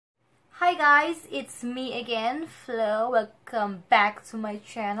Hi guys, it's me again, Flo. Welcome back to my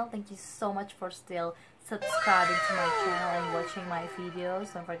channel. Thank you so much for still subscribing to my channel and watching my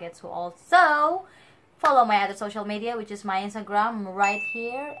videos. Don't forget to also follow my other social media, which is my Instagram right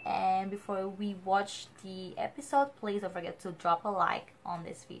here. And before we watch the episode, please don't forget to drop a like on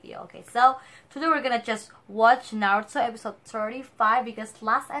this video. Okay, so today we're gonna just watch Naruto episode 35 because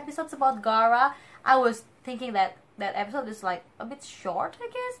last episode's about Gaara. I was thinking that episode is like a bit short, I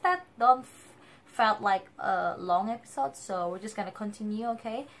guess. That don't felt like a long episode, so we're just gonna continue.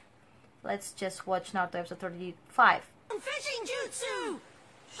 Okay, let's just watch Naruto episode 35. Fishing jutsu!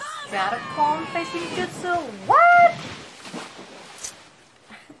 Stratacon fishing jutsu? What?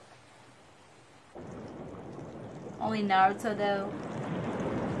 Only Naruto though.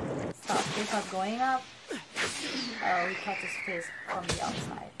 Sasuke's not going up. Oh, he catches fish from the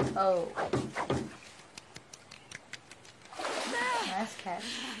outside. Oh. Nice catch.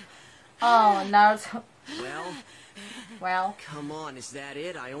 Oh, Naruto. Well. Come on, is that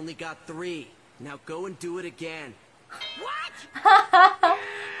it? I only got 3. Now go and do it again. What?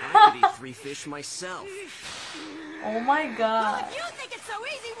 I could eat 3 fish myself. Oh my god. Well, if you think it's so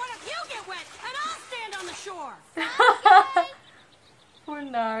easy, what if you get wet and I'll stand on the shore? Poor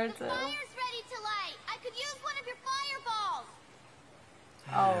Naruto. The fire's ready to light. I could use one of your fireballs.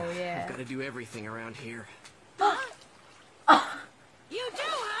 Oh yeah. I've got to do everything around here. You do,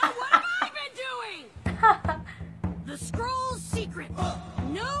 huh? What have I been doing? The scroll's secret.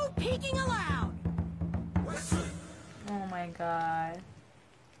 No peeking allowed. Oh my god.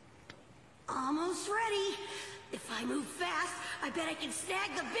 Almost ready. If I move fast, I bet I can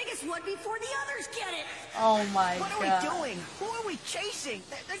snag the biggest one before the others get it. Oh my What god. are we doing? Who are we chasing?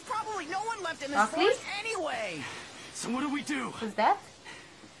 There's probably no one left in this Rocky? forest anyway. So what do we do? Who's that?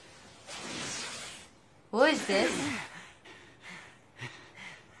 Who is this?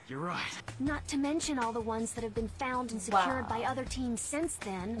 You're right. Not to mention all the ones that have been found and secured by other teams since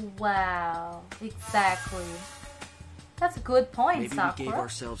then. Wow. Exactly. That's a good point, Maybe Sakura. we gave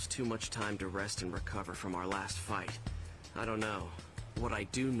ourselves too much time to rest and recover from our last fight. I don't know. What I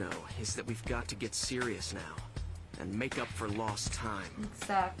do know is that we've got to get serious now and make up for lost time.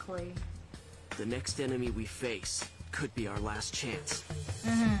 Exactly. The next enemy we face could be our last chance.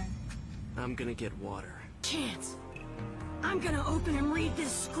 I'm gonna get water. Chance. I'm gonna open and read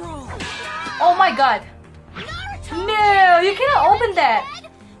this scroll. Oh my god. Naruto! No, you cannot open that.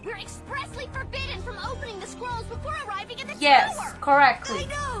 We're expressly forbidden from opening the scrolls before arriving at the Yes, tower. correctly. I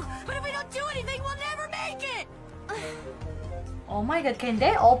know, but if we don't do anything, we'll never make it. Oh my god, can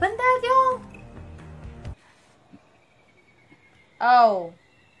they open that, y'all? Oh.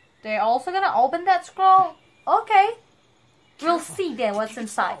 They're also gonna open that scroll? Okay. We'll see then what's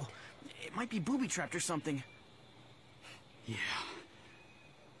inside. It might be booby-trapped or something. Yeah.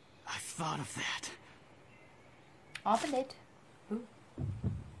 I thought of that. Open it. Ooh.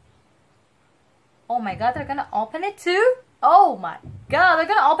 Oh my god, they're gonna open it too? Oh my god, they're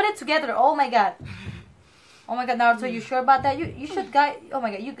gonna open it together. Oh my god. Oh my god, Naruto, you sure about that? You should guys. Oh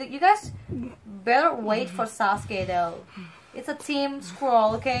my god, you guys better wait for Sasuke though. It's a team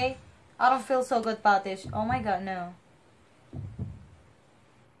scroll, okay? I don't feel so good about this. Oh my god, no.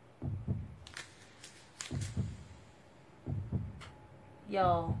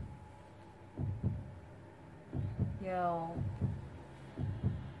 Yo.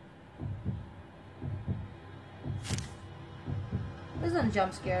 This doesn't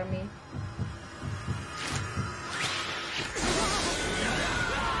jump scare me.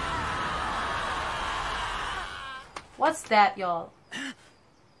 What's that, y'all?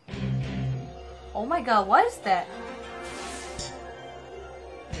 Oh my god, what is that?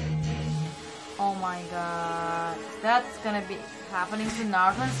 Oh my god. That's gonna be happening to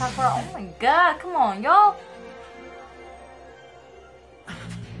Naruto and Sakura. Oh my god, come on, y'all.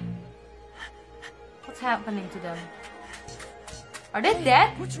 What's happening to them? Are they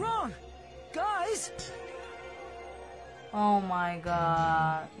dead? What's wrong? Guys? Oh my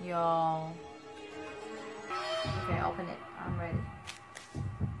god, y'all. Okay, open it. I'm ready.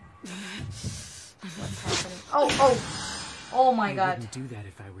 What's happening? Oh my god. I wouldn't do that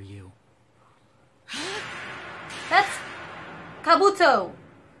if I were you. That's Kabuto.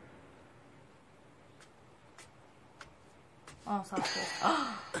 Oh, Sasuke.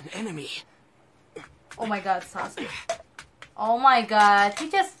 An enemy. Oh my god, Sasuke. Oh my god, he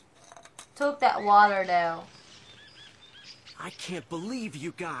just took that water though. I can't believe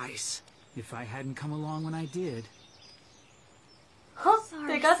you guys. If I hadn't come along when I did. Huh? Sorry,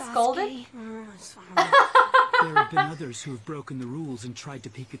 They got Sasuke. scolded? There have been others who have broken the rules and tried to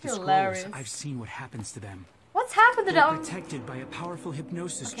peek at the Hilarious. scrolls. I've seen what happens to them. What's What's happened to They're them? protected by a powerful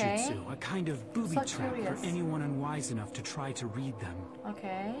hypnosis Okay. jutsu, a kind of booby So trap curious. for anyone unwise enough to try to read them.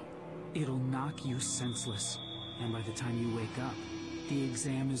 Okay. It'll knock you senseless, and by the time you wake up, the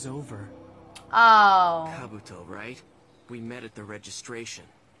exam is over. Oh. Kabuto, right? We met at the registration.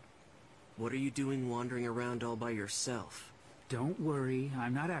 What are you doing wandering around all by yourself? Don't worry,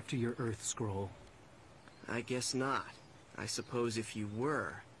 I'm not after your Earth Scroll. I guess not. I suppose if you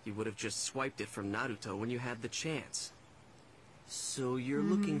were, you would have just swiped it from Naruto when you had the chance. So you're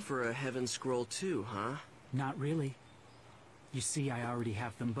looking for a Heaven Scroll too, huh? Not really. You see, I already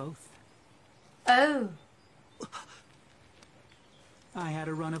have them both. Oh. I had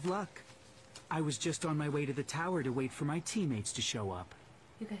a run of luck. I was just on my way to the tower to wait for my teammates to show up.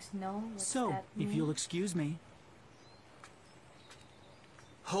 You guys know what's So, that if mean? you'll excuse me.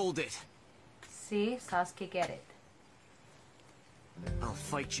 Hold it! See? Sasuke get it. I'll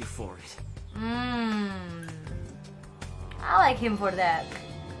fight you for it. I like him for that.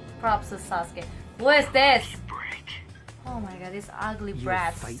 Props to Sasuke. What is this? Oh my god, this ugly You'll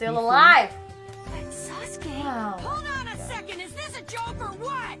brat fight still me for alive. But Sasuke... Wow. Hold on a second, is this a joke or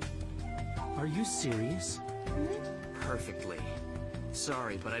what? Are you serious? Perfectly.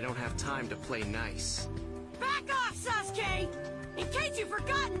 Sorry, but I don't have time to play nice. Back off, Sasuke! In case you've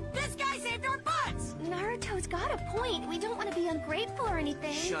forgotten, this guy saved our butts! Naruto's got a point. We don't want to be ungrateful or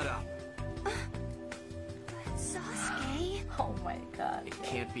anything. Shut up. But Sasuke... Oh my god. It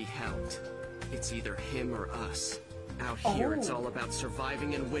can't be helped. It's either him or us. Out here, it's all about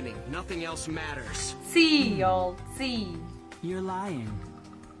surviving and winning. Nothing else matters. See, y'all. See. You're lying.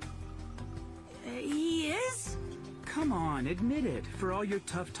 He is? Come on, admit it. For all your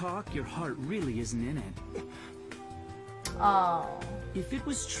tough talk, your heart really isn't in it. Oh. If it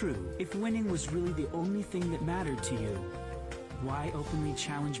was true, if winning was really the only thing that mattered to you, why openly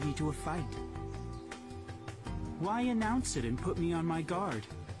challenge me to a fight? Why announce it and put me on my guard?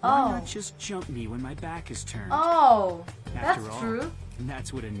 Why not just jump me when my back is turned? Oh. After That's all, true.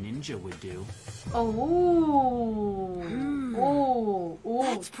 that's what a ninja would do. Oh. Ooh. Ooh.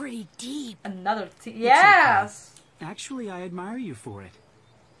 That's pretty deep. Another yes. Actually, I admire you for it.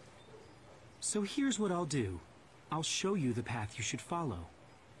 So here's what I'll do. I'll show you the path you should follow.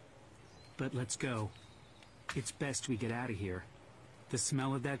 But let's go. It's best we get out of here. The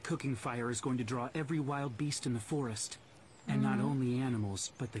smell of that cooking fire is going to draw every wild beast in the forest. And not only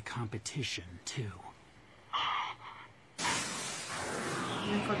animals, but the competition, too.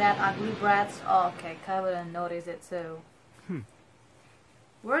 Even for that ugly brat. Oh, okay, Kabuto noticed it too.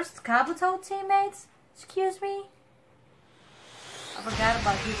 Where's Kabuto teammates? Excuse me? I forgot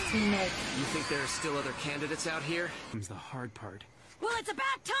about his teammates. You think there are still other candidates out here? Comes the hard part. Well, it's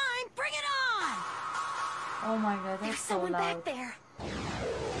about time! Bring it on! Oh my god, that's There's so someone loud. back there.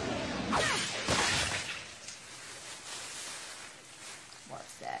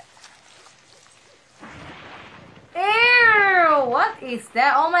 What's that? Ew! What is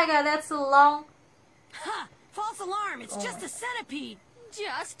that? Oh my god, that's so long. Ha! False alarm, it's just a centipede.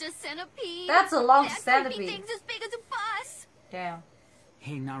 Just a centipede. That's a long That centipede. creepy thing's as big as a bus. Damn.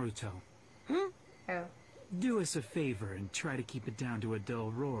 Hey, Naruto. Oh. Do us a favor and try to keep it down to a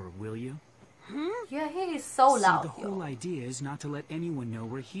dull roar, will you? Yeah, he is so loud. See, the whole idea is not to let anyone know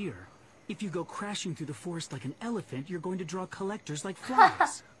we're here. If you go crashing through the forest like an elephant, you're going to draw collectors like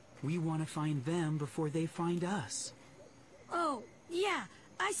flies. We want to find them before they find us. Oh, yeah,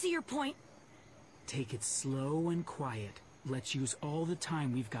 I see your point. Take it slow and quiet. Let's use all the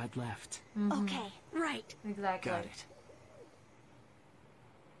time we've got left. Okay, right. Exactly. Got it.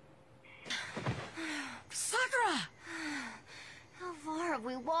 Sakura! How far have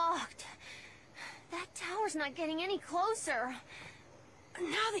we walked? That tower's not getting any closer.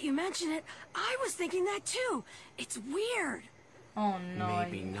 Now that you mention it, I was thinking that too. It's weird. Oh no.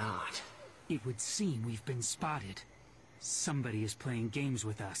 Maybe not. It would seem we've been spotted. Somebody is playing games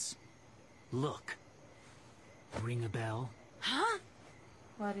with us. Look. Ring a bell? Huh?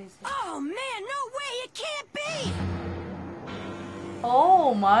 What is it? Oh man, no way, it can't be!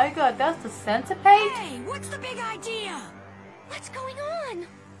 Oh my god, that's the centipede? Hey, what's the big idea? What's going on?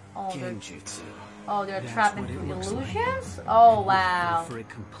 Oh, they're, Genjutsu. they're That's trapped what into it looks like. illusions? Oh Fell wow. for it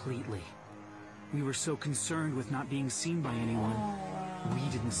completely. We were so concerned with not being seen by anyone. We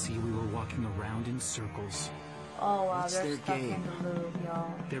didn't see we were walking around in circles. Oh wow, What's they're their stuck in game? the loop,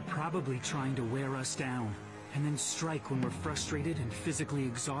 y'all. They're probably trying to wear us down, and then strike when we're frustrated and physically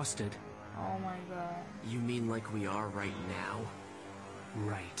exhausted. Oh my god. You mean like we are right now?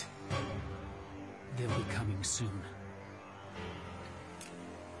 Right. They'll be coming soon.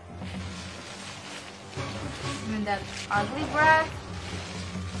 You mean that ugly brat?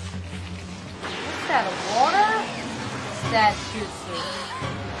 What's that, water? that jutsu?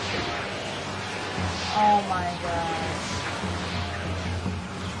 Oh my god.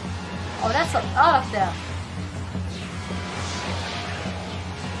 Oh, that's a lot of them.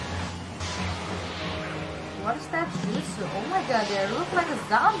 What is that jutsu? Oh my god, they look like a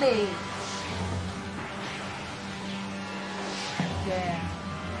zombie. Yeah.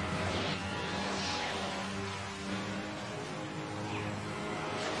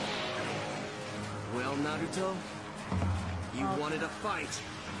 Well, Naruto, you wanted a fight.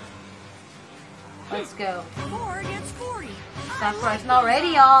 Let's go. 4 against 40. Sakura's not ready,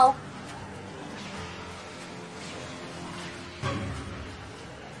 y'all.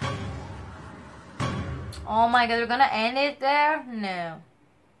 Oh my god, they're gonna end it there? No.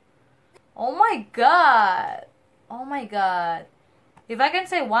 Oh my god. Oh my god. If I can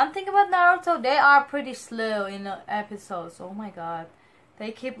say one thing about Naruto, they are pretty slow in the episodes. Oh my god.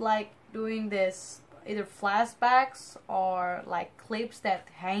 They keep like doing this either flashbacks or like clips that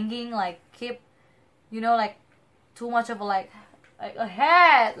hanging, like keep, you know, like too much of a like a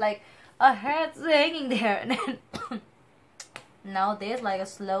head, like a head's hanging there, and then nowadays like a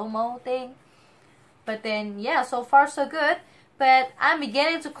slow-mo thing. But then yeah, so far so good. But I'm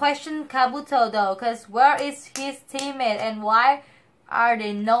beginning to question Kabuto though, because where is his teammate and why are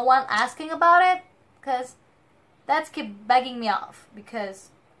they no one asking about it? Because that's keep bugging me off, because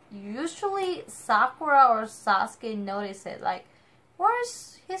usually Sakura or Sasuke notice it, like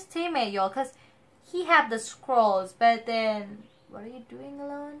where's his teammate, y'all? Because he have the scrolls, but then what are you doing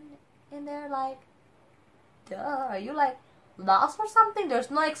alone in there? Like, duh, are you like lost or something? There's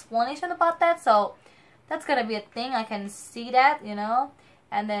no explanation about that, so that's gonna be a thing. I can see that, you know.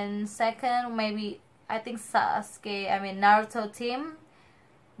 And then second, maybe I think Naruto team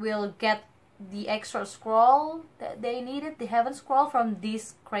will get the extra scroll that they needed, the heaven scroll from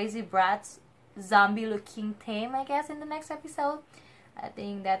these crazy brats zombie looking team, I guess, in the next episode. I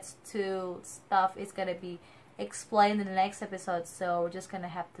think that's two stuff is gonna be explained in the next episode, so we're just gonna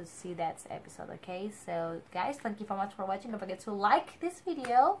have to see that episode. Okay, so guys, thank you so much for watching. Don't forget to like this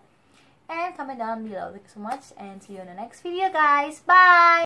video and comment down below. Thank you so much, and see you in the next video, guys. Bye.